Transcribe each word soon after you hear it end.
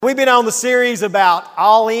We've been on the series about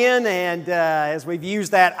All In, and as we've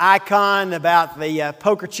used that icon about the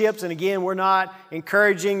poker chips, and again, we're not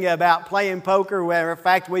encouraging about playing poker. Matter of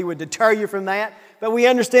fact, we would deter you from that. But we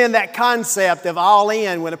understand that concept of all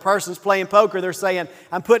in. When a person's playing poker, they're saying,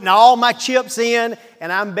 I'm putting all my chips in,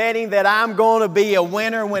 and I'm betting that I'm going to be a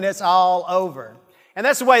winner when it's all over. And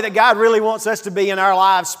that's the way that God really wants us to be in our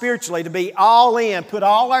lives spiritually, to be all in, put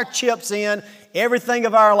all our chips in, everything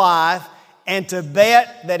of our life, and to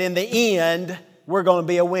bet that in the end, we're going to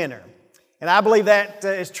be a winner. And I believe that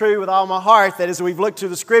is true with all my heart, that as we've looked through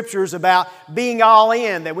the Scriptures about being all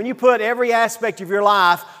in, that when you put every aspect of your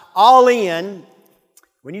life all in,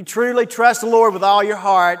 when you truly trust the Lord with all your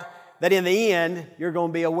heart, that in the end, you're going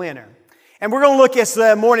to be a winner. And we're going to look this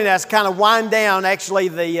morning as kind of wind down. Actually,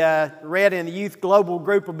 the Red and the Youth Global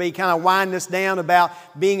Group will be kind of winding us down about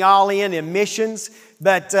being all in missions.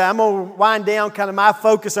 But I'm going to wind down kind of my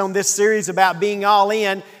focus on this series about being all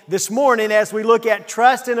in this morning as we look at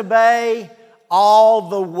trust and obey all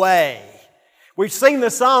the way. We've seen the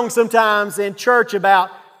song sometimes in church about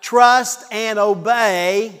trust and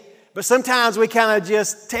obey, but sometimes we kind of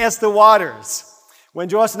just test the waters. When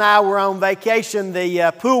Joyce and I were on vacation,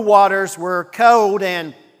 the pool waters were cold,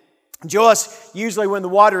 and Joyce, usually when the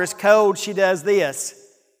water is cold, she does this.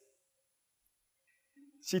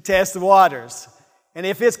 She tests the waters. And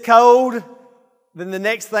if it's cold, then the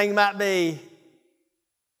next thing might be,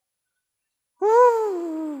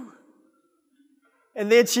 whoo. And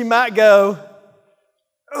then she might go,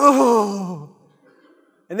 ooh.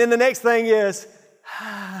 And then the next thing is,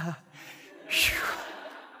 ah.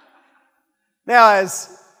 Now,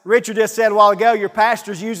 as Richard just said a while ago, your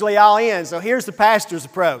pastor's usually all in. So here's the pastor's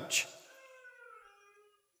approach.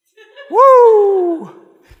 Woo!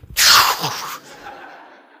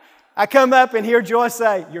 I come up and hear Joyce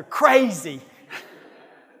say, you're crazy.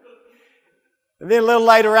 And then a little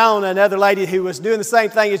later on, another lady who was doing the same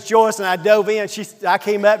thing as Joyce, and I dove in. I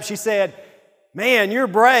came up and she said, man, you're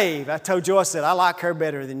brave. I told Joyce that I like her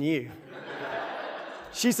better than you.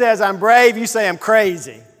 She says, I'm brave. You say I'm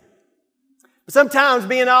crazy. But sometimes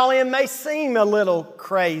being all in may seem a little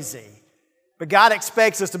crazy. But God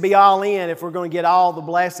expects us to be all in if we're going to get all the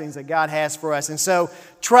blessings that God has for us. And so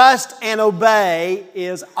trust and obey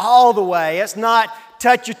is all the way. It's not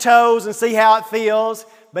touch your toes and see how it feels,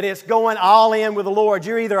 but it's going all in with the Lord.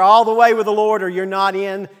 You're either all the way with the Lord or you're not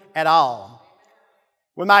in at all.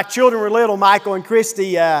 When my children were little, Michael and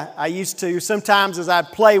Christy, I used to, sometimes as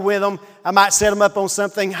I'd play with them, I might set them up on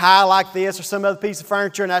something high like this or some other piece of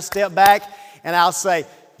furniture, and I'd step back and I'll say,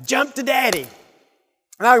 jump to Daddy.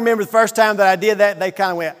 And I remember the first time that I did that, they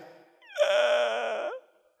kind of went,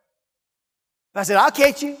 I said, I'll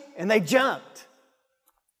catch you. And they jumped.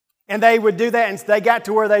 And they would do that, and they got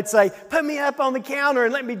to where they'd say, put me up on the counter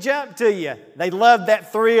and let me jump to you. They loved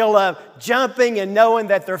that thrill of jumping and knowing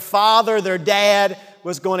that their father, their dad,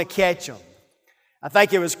 was going to catch them. I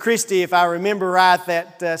think it was Christy, if I remember right,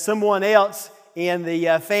 that someone else in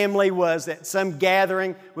the family was at some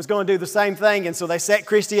gathering, was going to do the same thing. And so they set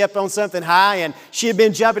Christy up on something high, and she had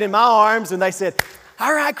been jumping in my arms, and they said,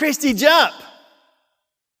 all right, Christy, jump.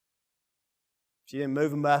 She didn't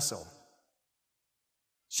move a muscle.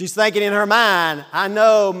 She's thinking in her mind, I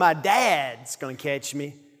know my dad's going to catch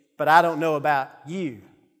me, but I don't know about you.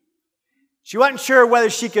 She wasn't sure whether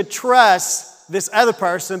she could trust this other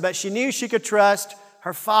person, but she knew she could trust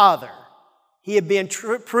her father. He had been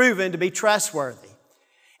proven to be trustworthy.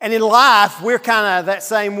 And in life, we're kind of that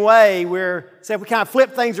same way. We kind of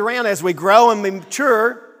flip things around as we grow and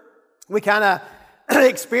mature. We kind of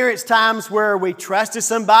experience times where we trusted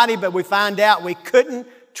somebody, but we find out we couldn't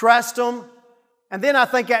trust them. And then I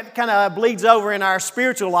think that kind of bleeds over in our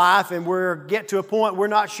spiritual life, and we get to a point we're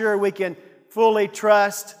not sure we can fully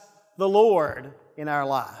trust the Lord in our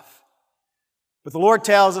life. But the Lord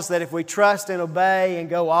tells us that if we trust and obey and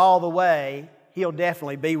go all the way, He'll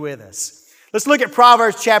definitely be with us. Let's look at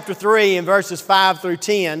Proverbs chapter 3 and verses 5 through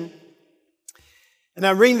 10. And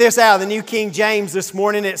I'm reading this out of the New King James this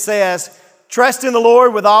morning. It says, trust in the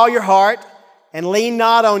Lord with all your heart and lean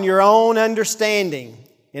not on your own understanding.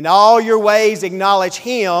 In all your ways acknowledge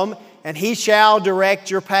Him, and He shall direct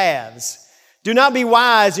your paths. Do not be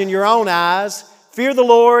wise in your own eyes. Fear the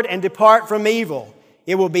Lord and depart from evil.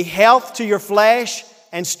 It will be health to your flesh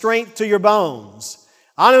and strength to your bones.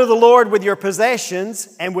 Honor the Lord with your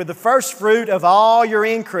possessions and with the first fruit of all your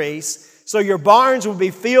increase, so your barns will be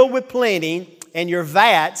filled with plenty and your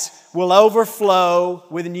vats will overflow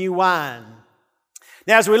with new wine.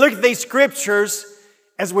 Now, as we look at these scriptures,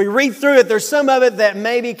 as we read through it, there's some of it that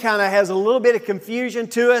maybe kind of has a little bit of confusion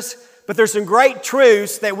to us, but there's some great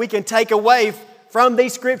truths that we can take away from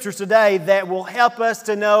these scriptures today that will help us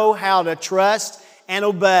to know how to trust and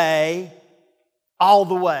obey all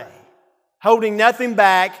the way, holding nothing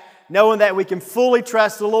back, knowing that we can fully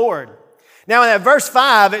trust the Lord. Now in that verse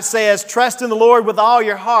 5, it says, trust in the Lord with all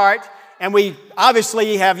your heart. And we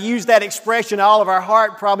obviously have used that expression, all of our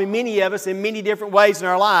heart, probably many of us in many different ways in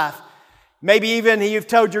our life. Maybe even you've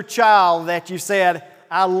told your child that you said,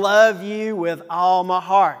 I love you with all my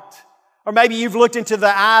heart. Or maybe you've looked into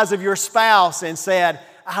the eyes of your spouse and said,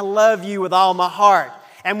 I love you with all my heart.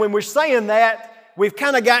 And when we're saying that, we've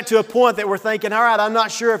kind of got to a point that we're thinking, all right, I'm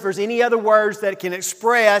not sure if there's any other words that can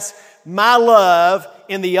express my love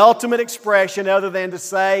in the ultimate expression other than to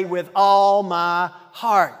say with all my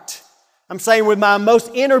heart. I'm saying with my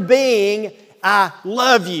most inner being, I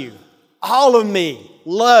love you. All of me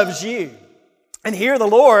loves you. And here the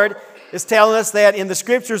Lord is telling us that in the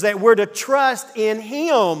Scriptures that we're to trust in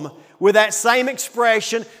Him with that same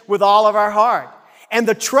expression with all of our heart. And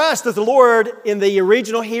the trust of the Lord in the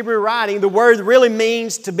original Hebrew writing, the word really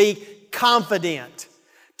means to be confident,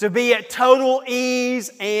 to be at total ease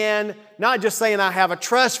and not just saying I have a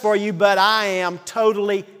trust for you, but I am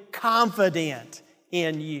totally confident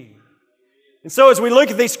in you. And so as we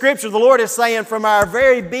look at these scriptures, the Lord is saying from our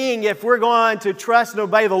very being, if we're going to trust and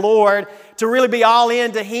obey the Lord, to really be all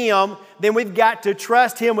into Him, then we've got to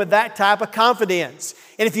trust Him with that type of confidence.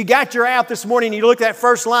 And if you got your app this morning and you look at that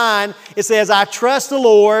first line, it says, I trust the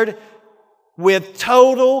Lord with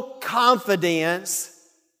total confidence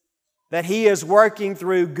that He is working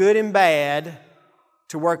through good and bad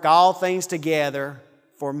to work all things together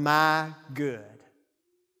for my good.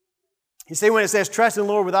 You see, when it says trust in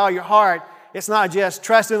the Lord with all your heart, it's not just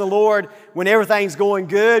trust in the Lord when everything's going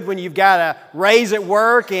good, when you've got a raise at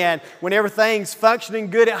work and when everything's functioning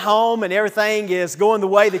good at home and everything is going the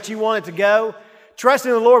way that you want it to go.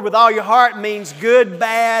 Trusting in the Lord with all your heart means good,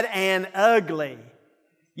 bad, and ugly.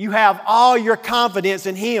 You have all your confidence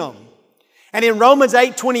in Him. And in Romans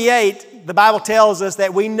 8:28, the Bible tells us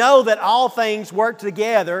that we know that all things work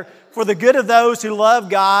together for the good of those who love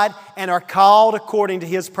God and are called according to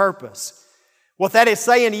His purpose. What that is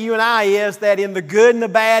saying to you and I is that in the good and the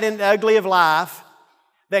bad and the ugly of life,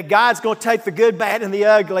 that God's going to take the good, bad, and the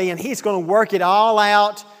ugly and He's going to work it all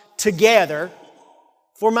out together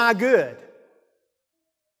for my good.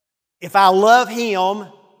 If I love Him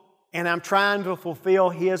and I'm trying to fulfill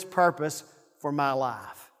His purpose for my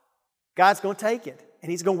life, God's going to take it and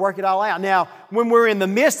He's going to work it all out. Now, when we're in the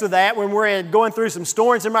midst of that, when we're going through some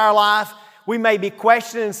storms in our life, we may be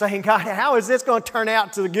questioning and saying, God, how is this going to turn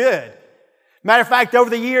out to the good? Matter of fact, over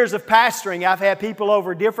the years of pastoring, I've had people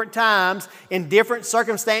over different times in different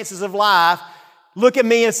circumstances of life look at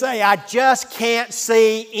me and say, I just can't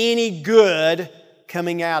see any good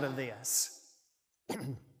coming out of this.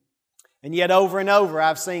 And yet over and over,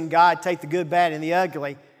 I've seen God take the good, bad, and the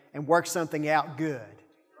ugly and work something out good.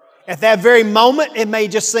 At that very moment, it may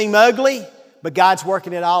just seem ugly, but God's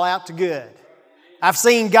working it all out to good. I've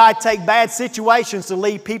seen God take bad situations to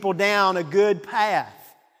lead people down a good path.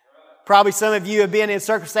 Probably some of you have been in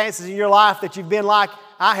circumstances in your life that you've been like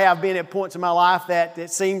I have been at points in my life that it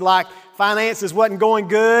seemed like finances wasn't going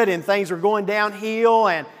good and things were going downhill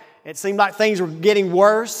and it seemed like things were getting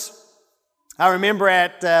worse. I remember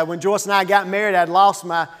when Joyce and I got married, I'd lost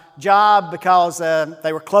my job because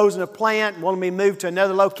they were closing a plant and wanted me to move to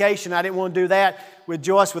another location. I didn't want to do that with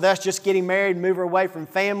Joyce, with us just getting married and move her away from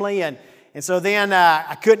family. And so then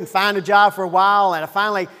I couldn't find a job for a while, and I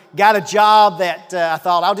finally got a job that I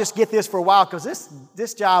thought, I'll just get this for a while because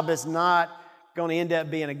this job is not going to end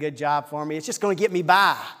up being a good job for me. It's just going to get me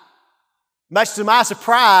by. Much to my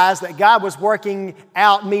surprise that God was working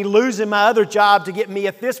out me losing my other job to get me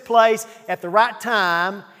at this place at the right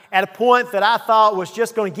time, at a point that I thought was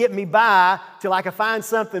just going to get me by till I could find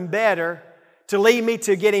something better, to lead me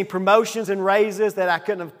to getting promotions and raises that I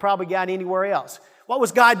couldn't have probably got anywhere else. What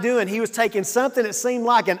was God doing? He was taking something that seemed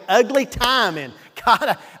like an ugly time and,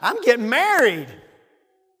 God, I'm getting married.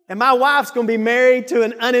 And my wife's going to be married to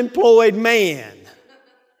an unemployed man.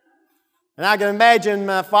 And I can imagine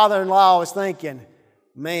my father-in-law was thinking,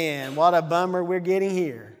 man, what a bummer we're getting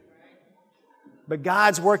here. But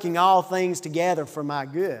God's working all things together for my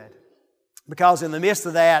good. Because in the midst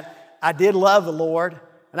of that, I did love the Lord,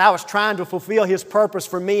 and I was trying to fulfill His purpose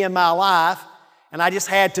for me in my life, and I just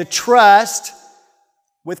had to trust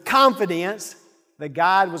with confidence that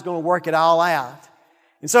God was going to work it all out.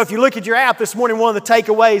 And so if you look at your app this morning, one of the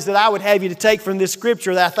takeaways that I would have you to take from this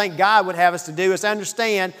scripture that I think God would have us to do is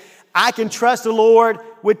understand I can trust the Lord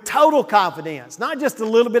with total confidence. Not just a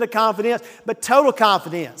little bit of confidence, but total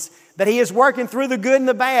confidence that He is working through the good and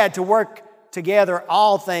the bad to work together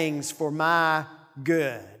all things for my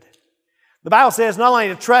good. The Bible says not only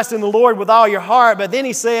to trust in the Lord with all your heart, but then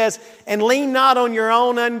He says, and lean not on your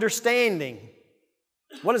own understanding.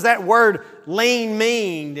 What does that word lean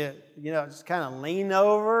mean? Just kind of lean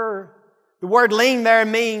over. The word lean there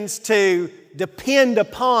means to depend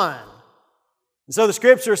upon. And so the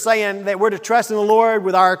Scripture is saying that we're to trust in the Lord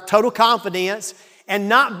with our total confidence and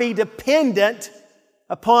not be dependent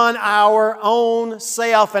upon our own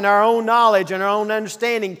self and our own knowledge and our own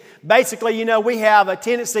understanding. Basically, we have a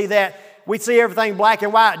tendency that we see everything black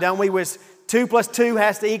and white, don't we? 2 plus 2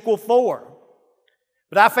 has to equal 4.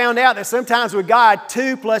 But I found out that sometimes with God,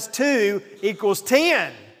 2 plus 2 equals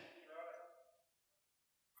 10.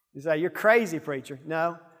 You say, you're crazy, preacher.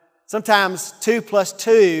 No. Sometimes 2 plus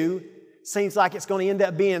 2 seems like it's going to end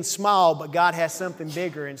up being small, but God has something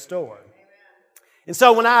bigger in store. And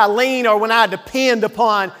so when I lean or when I depend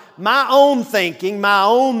upon my own thinking, my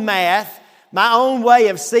own math, my own way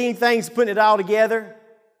of seeing things, putting it all together,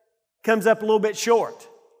 comes up a little bit short.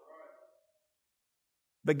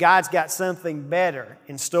 But God's got something better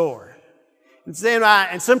in store. And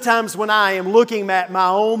sometimes when I am looking at my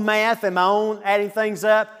own math and my own adding things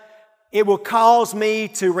up, it will cause me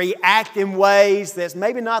to react in ways that's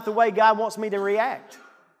maybe not the way God wants me to react.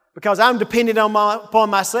 Because I'm dependent upon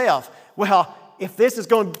myself. Well, if this is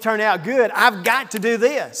going to turn out good, I've got to do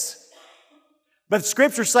this. But the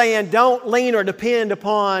Scripture's saying don't lean or depend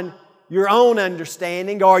upon your own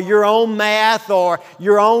understanding or your own math or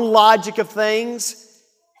your own logic of things,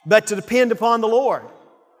 but to depend upon the Lord.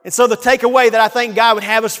 And so the takeaway that I think God would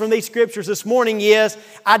have us from these Scriptures this morning is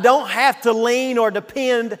I don't have to lean or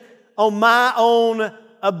depend on my own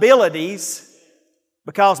abilities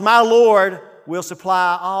because my Lord will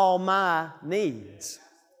supply all my needs.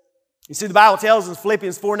 You see, the Bible tells us in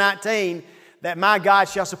Philippians 4:19 that my God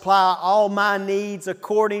shall supply all my needs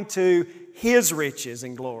according to His riches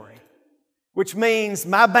and glory. Which means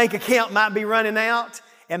my bank account might be running out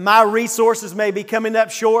and my resources may be coming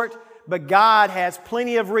up short, but God has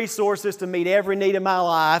plenty of resources to meet every need of my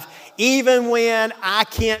life, even when I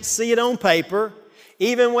can't see it on paper,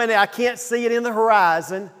 even when I can't see it in the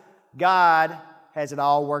horizon, God has it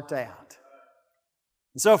all worked out.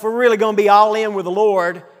 And so if we're really going to be all in with the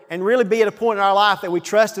Lord and really be at a point in our life that we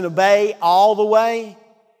trust and obey all the way,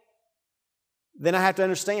 then I have to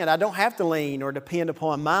understand I don't have to lean or depend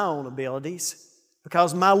upon my own abilities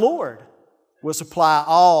because my Lord will supply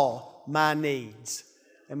all my needs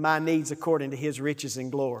and my needs according to His riches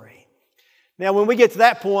and glory. Now, when we get to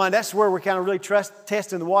that point, that's where we're kind of really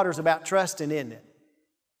testing the waters about trusting, isn't it?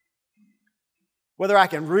 Whether I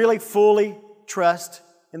can really fully trust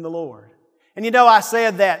in the Lord. And I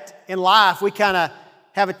said that in life we kind of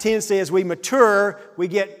have a tendency as we mature, we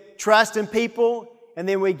get trust in people and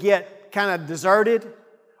then we get kind of deserted,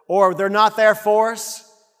 or they're not there for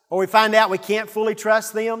us, or we find out we can't fully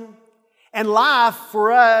trust them. And life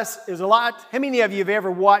for us is a lot. How many of you have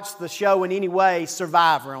ever watched the show in any way,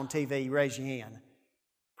 Survivor on TV? Raise your hand.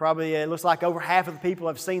 Probably it looks like over half of the people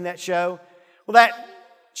have seen that show. Well, that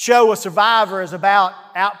show, A Survivor, is about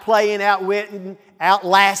outplaying, outwitting,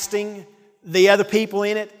 outlasting the other people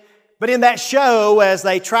in it. But in that show, as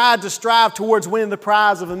they tried to strive towards winning the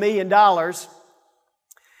prize of $1 million,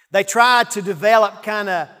 they tried to develop kind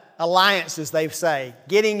of alliances, they say,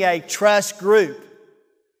 getting a trust group.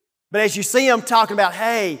 But as you see them talking about,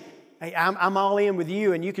 hey, I'm all in with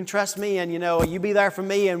you and you can trust me and, you be there for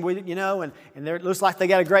me and, and it looks like they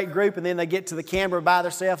got a great group and then they get to the camera by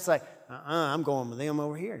themselves and say, I'm going with them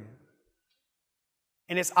over here.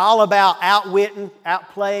 And it's all about outwitting,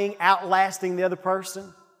 outplaying, outlasting the other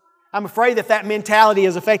person. I'm afraid that mentality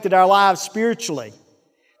has affected our lives spiritually.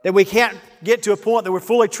 That we can't get to a point that we're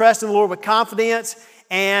fully trusting the Lord with confidence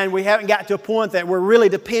and we haven't got to a point that we're really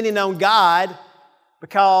depending on God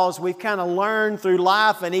because we've kind of learned through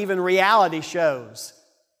life and even reality shows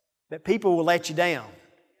that people will let you down.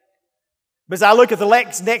 But as I look at the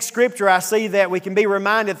next scripture, I see that we can be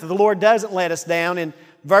reminded that the Lord doesn't let us down. In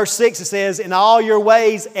verse 6 it says, in all your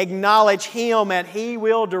ways acknowledge Him and He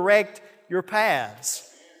will direct your paths.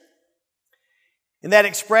 In that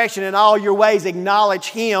expression, in all your ways acknowledge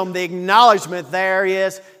Him, the acknowledgement there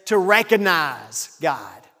is to recognize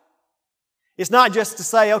God. It's not just to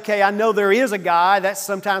say, okay, I know there is a God. That's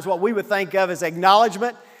sometimes what we would think of as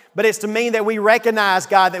acknowledgement. But it's to mean that we recognize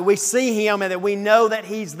God, that we see Him, and that we know that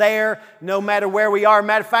He's there no matter where we are.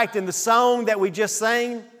 Matter of fact, in the song that we just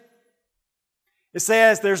sang, it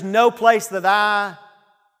says, there's no place that I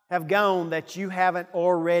have gone that you haven't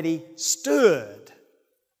already stood.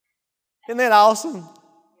 Isn't that awesome?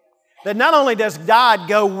 That not only does God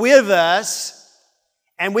go with us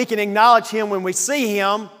and we can acknowledge Him when we see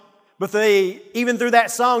Him, But even through that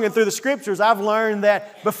song and through the Scriptures, I've learned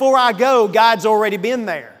that before I go, God's already been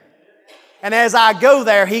there. And as I go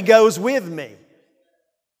there, He goes with me.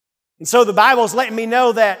 And so the Bible's letting me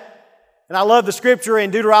know that, and I love the Scripture in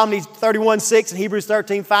Deuteronomy 31:6 and Hebrews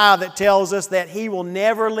 13:5 that tells us that He will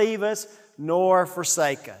never leave us nor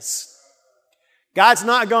forsake us. God's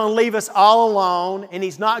not going to leave us all alone, and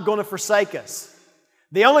He's not going to forsake us.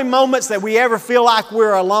 The only moments that we ever feel like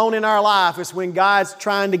we're alone in our life is when God's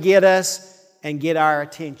trying to get us and get our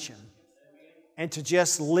attention and to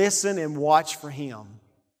just listen and watch for Him.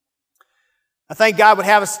 I think God would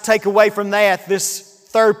have us take away from that this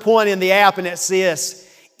third point in the app, and it's this: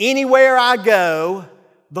 anywhere I go,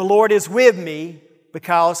 the Lord is with me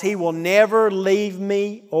because He will never leave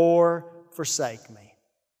me or forsake me.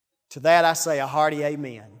 To that I say a hearty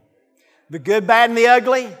amen. The good, bad, and the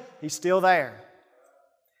ugly, He's still there.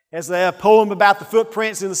 As the poem about the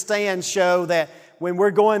footprints in the stands show, that when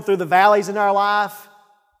we're going through the valleys in our life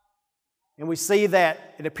and we see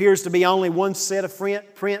that it appears to be only one set of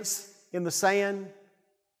prints in the sand,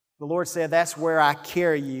 the Lord said, that's where I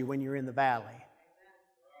carry you when you're in the valley.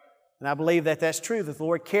 And I believe that that's true, that the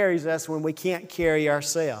Lord carries us when we can't carry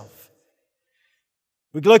ourselves.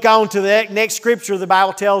 We look on to the next scripture, the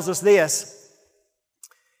Bible tells us this.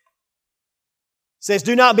 It says,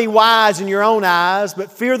 do not be wise in your own eyes,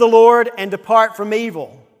 but fear the Lord and depart from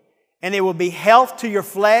evil. And it will be health to your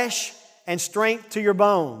flesh and strength to your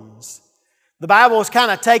bones. The Bible is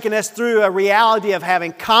kind of taking us through a reality of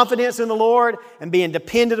having confidence in the Lord and being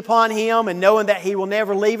dependent upon Him and knowing that He will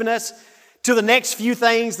never leave us, to the next few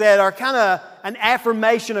things that are kind of an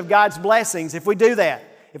affirmation of God's blessings if we do that.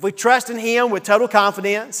 If we trust in Him with total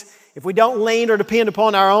confidence, if we don't lean or depend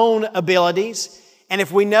upon our own abilities, and if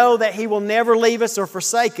we know that He will never leave us or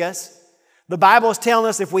forsake us, the Bible is telling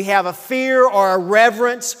us if we have a fear or a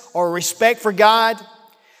reverence or a respect for God,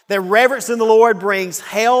 that reverence in the Lord brings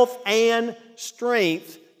health and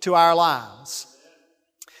strength to our lives.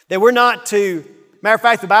 That we're not to, matter of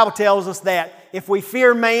fact, the Bible tells us that if we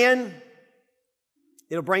fear man,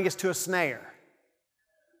 it'll bring us to a snare.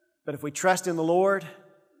 But if we trust in the Lord,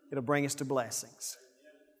 it'll bring us to blessings.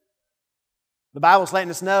 The Bible's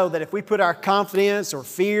letting us know that if we put our confidence or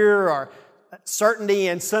fear or certainty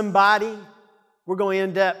in somebody, we're going to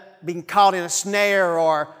end up being caught in a snare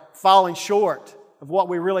or falling short of what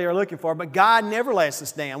we really are looking for. But God never lets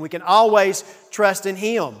us down. We can always trust in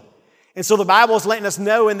Him. And so the Bible is letting us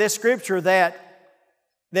know in this scripture that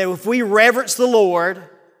if we reverence the Lord,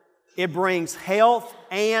 it brings health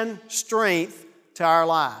and strength to our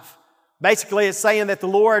life. Basically, it's saying that the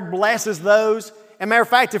Lord blesses those. And matter of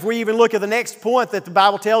fact, if we even look at the next point that the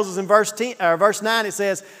Bible tells us in verse 9, it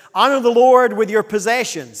says, honor the Lord with your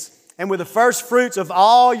possessions and with the first fruits of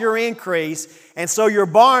all your increase, and so your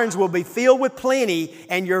barns will be filled with plenty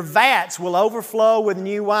and your vats will overflow with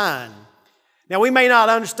new wine. Now, we may not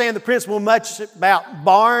understand the principle much about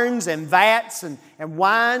barns and vats and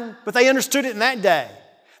wine, but they understood it in that day.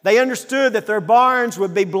 They understood that their barns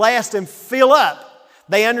would be blessed and fill up.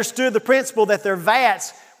 They understood the principle that their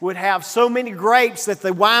vats would have so many grapes that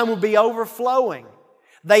the wine would be overflowing.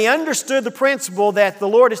 They understood the principle that the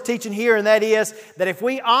Lord is teaching here, and that is that if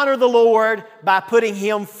we honor the Lord by putting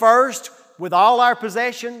Him first with all our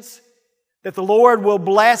possessions, that the Lord will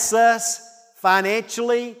bless us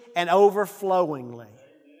financially and overflowingly.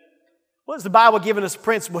 What is the Bible giving us a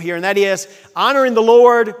principle here? And that is, honoring the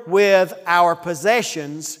Lord with our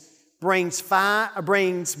possessions brings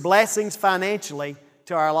blessings financially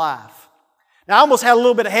to our life. Now, I almost had a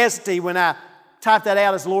little bit of hesitancy when I typed that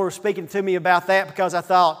out as the Lord was speaking to me about that, because I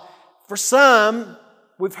thought, for some,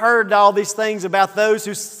 we've heard all these things about those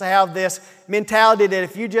who have this mentality that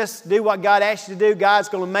if you just do what God asks you to do, God's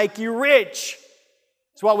going to make you rich.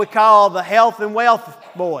 It's what we call the health and wealth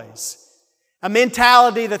boys. A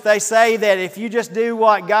mentality that they say that if you just do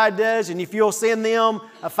what God does and if you'll send them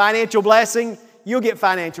a financial blessing, you'll get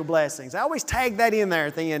financial blessings. I always tag that in there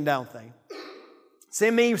at the end, don't they?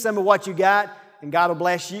 Send me some of what you got and God will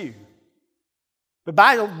bless you. But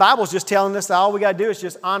the Bible's just telling us that all we got to do is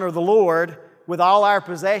just honor the Lord with all our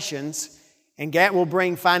possessions, and that will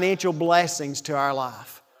bring financial blessings to our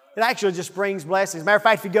life. It actually just brings blessings. Matter of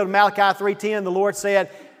fact, if you go to Malachi 3:10, the Lord said,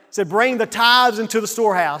 bring the tithes into the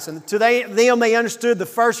storehouse. And to them, they understood the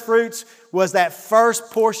first fruits was that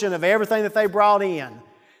first portion of everything that they brought in.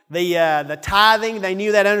 The tithing, they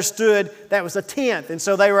knew that, understood that was a tenth. And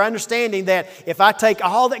so they were understanding that if I take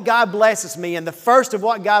all that God blesses me and the first of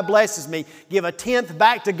what God blesses me, give a tenth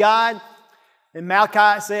back to God, and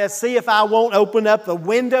Malachi says, see if I won't open up the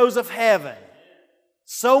windows of heaven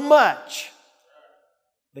so much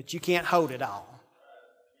that you can't hold it all.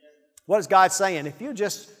 What is God saying? If you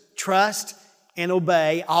just trust and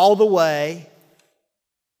obey all the way,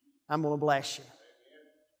 I'm going to bless you.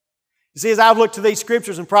 You see, as I've looked to these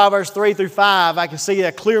scriptures in Proverbs 3 through 5, I can see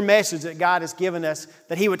a clear message that God has given us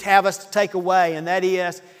that He would have us to take away, and that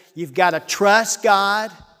is, you've got to trust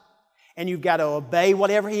God and you've got to obey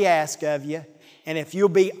whatever He asks of you, and if you'll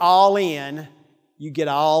be all in, you get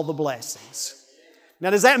all the blessings.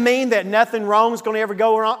 Now, does that mean that nothing wrong is going to ever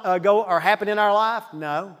go or happen in our life?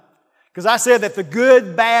 No. Because I said that the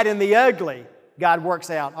good, bad, and the ugly, God works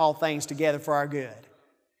out all things together for our good.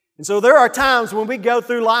 And so there are times when we go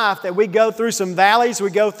through life that we go through some valleys,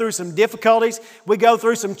 we go through some difficulties, we go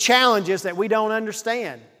through some challenges that we don't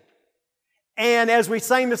understand. And as we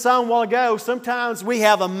sang the song a while ago, sometimes we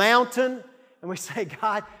have a mountain and we say,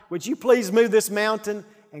 God, would you please move this mountain?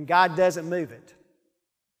 And God doesn't move it.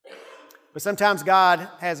 But sometimes God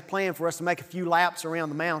has a plan for us to make a few laps around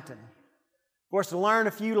the mountain, for us to learn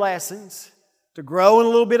a few lessons, to grow in a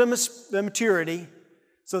little bit of maturity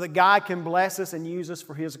so that God can bless us and use us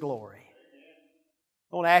for His glory.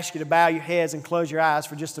 I want to ask you to bow your heads and close your eyes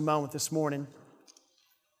for just a moment this morning.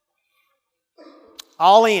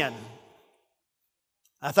 All in.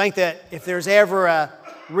 I think that if there's ever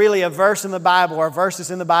really a verse in the Bible or verses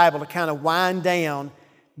in the Bible to kind of wind down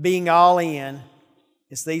being all in,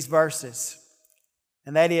 it's these verses.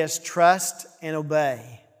 And that is trust and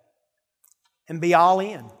obey. And be all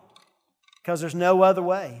in. Because there's no other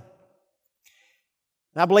way.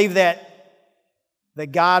 And I believe that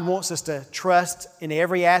God wants us to trust in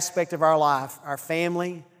every aspect of our life. Our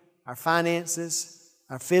family, our finances,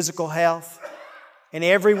 our physical health. In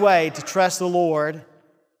every way to trust the Lord.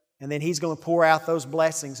 And then He's going to pour out those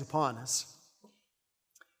blessings upon us.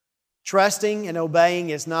 Trusting and obeying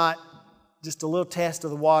is not just a little test of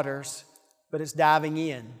the waters, but it's diving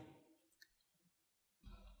in.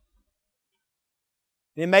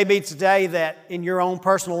 It may be today that in your own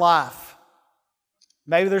personal life,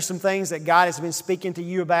 maybe there's some things that God has been speaking to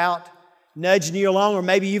you about, nudging you along, or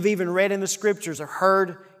maybe you've even read in the Scriptures or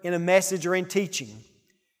heard in a message or in teaching.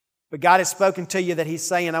 But God has spoken to you that He's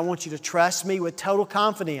saying, I want you to trust me with total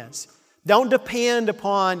confidence. Don't depend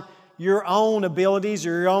upon your own abilities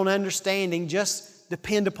or your own understanding. Just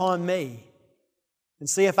depend upon me. And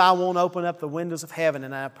see if I won't open up the windows of heaven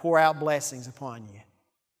and I pour out blessings upon you.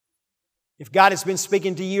 If God has been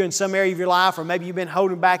speaking to you in some area of your life, or maybe you've been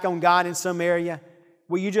holding back on God in some area,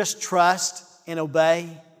 will you just trust and obey?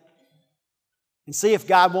 And see if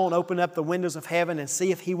God won't open up the windows of heaven and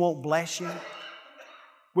see if He won't bless you?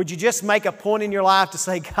 Would you just make a point in your life to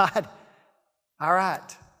say, God, all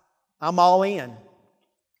right, I'm all in.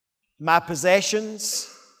 My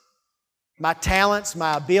possessions, my talents,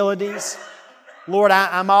 my abilities, Lord,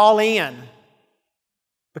 I'm all in.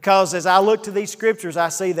 Because as I look to these Scriptures, I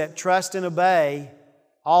see that trust and obey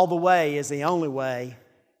all the way is the only way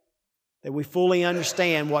that we fully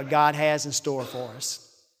understand what God has in store for us.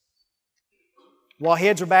 While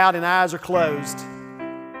heads are bowed and eyes are closed,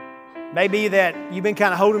 maybe that you've been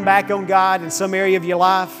kind of holding back on God in some area of your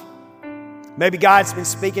life. Maybe God's been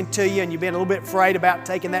speaking to you and you've been a little bit afraid about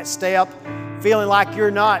taking that step, feeling like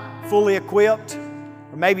you're not fully equipped,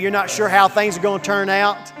 or maybe you're not sure how things are going to turn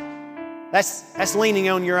out. That's leaning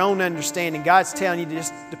on your own understanding. God's telling you to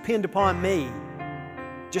just depend upon me.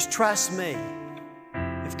 Just trust me.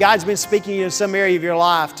 If God's been speaking to you in some area of your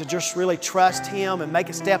life to just really trust Him and make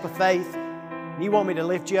a step of faith, and you want me to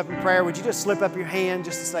lift you up in prayer, would you just slip up your hand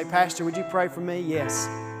just to say, Pastor, would you pray for me? Yes.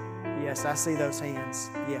 Yes, I see those hands.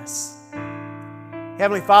 Yes.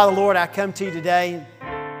 Heavenly Father, Lord, I come to you today.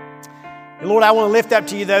 And Lord, I want to lift up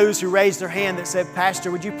to you those who raised their hand that said,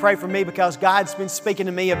 Pastor, would you pray for me because God's been speaking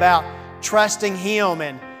to me about trusting Him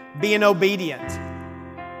and being obedient.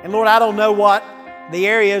 And Lord, I don't know what the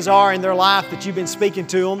areas are in their life that you've been speaking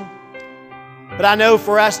to them, but I know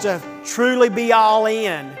for us to truly be all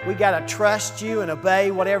in, we got to trust you and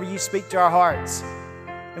obey whatever you speak to our hearts.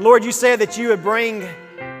 And Lord, you said that you would bring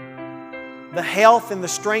the health and the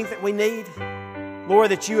strength that we need.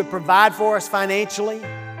 Lord, that you would provide for us financially.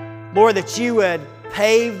 Lord, that you would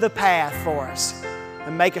pave the path for us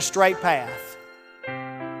and make a straight path.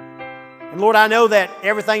 And Lord, I know that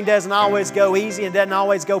everything doesn't always go easy and doesn't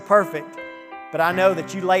always go perfect, but I know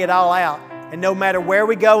that you lay it all out. And no matter where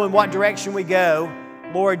we go and what direction we go,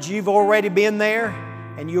 Lord, you've already been there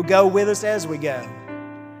and you'll go with us as we go.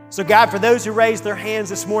 So God, for those who raised their hands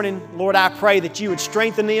this morning, Lord, I pray that you would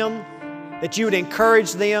strengthen them, that you would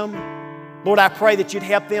encourage them. Lord, I pray that you'd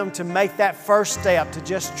help them to make that first step to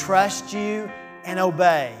just trust you and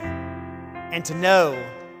obey and to know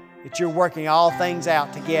that you're working all things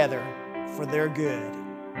out together for their good.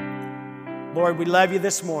 Lord, we love you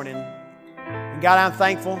this morning. And God, I'm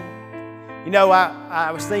thankful You know,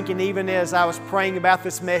 I was thinking even as I was praying about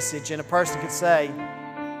this message, and a person could say,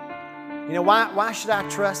 you know, why should I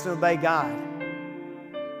trust and obey God?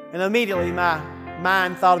 And immediately my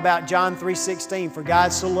mind thought about John 3:16, for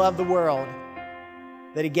God so loved the world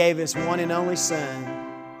that He gave His one and only Son,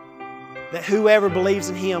 that whoever believes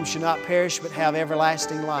in Him should not perish but have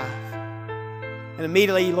everlasting life. And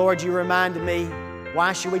immediately, Lord, You reminded me,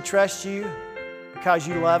 why should we trust You? Because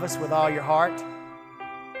You love us with all Your heart.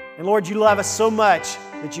 And Lord, You love us so much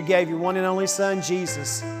that You gave Your one and only Son,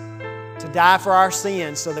 Jesus, to die for our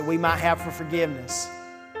sins so that we might have for forgiveness.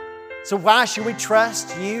 So why should we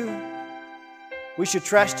trust You? We should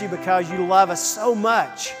trust You because You love us so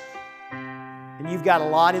much, and You've got a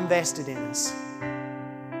lot invested in us.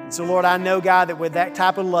 And so, Lord, I know, God, that with that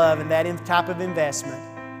type of love and that type of investment,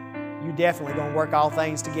 You're definitely going to work all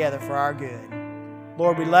things together for our good.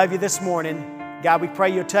 Lord, we love You this morning. God, we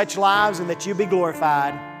pray You'll touch lives and that You'll be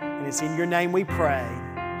glorified. And it's in Your name we pray.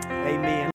 Amen.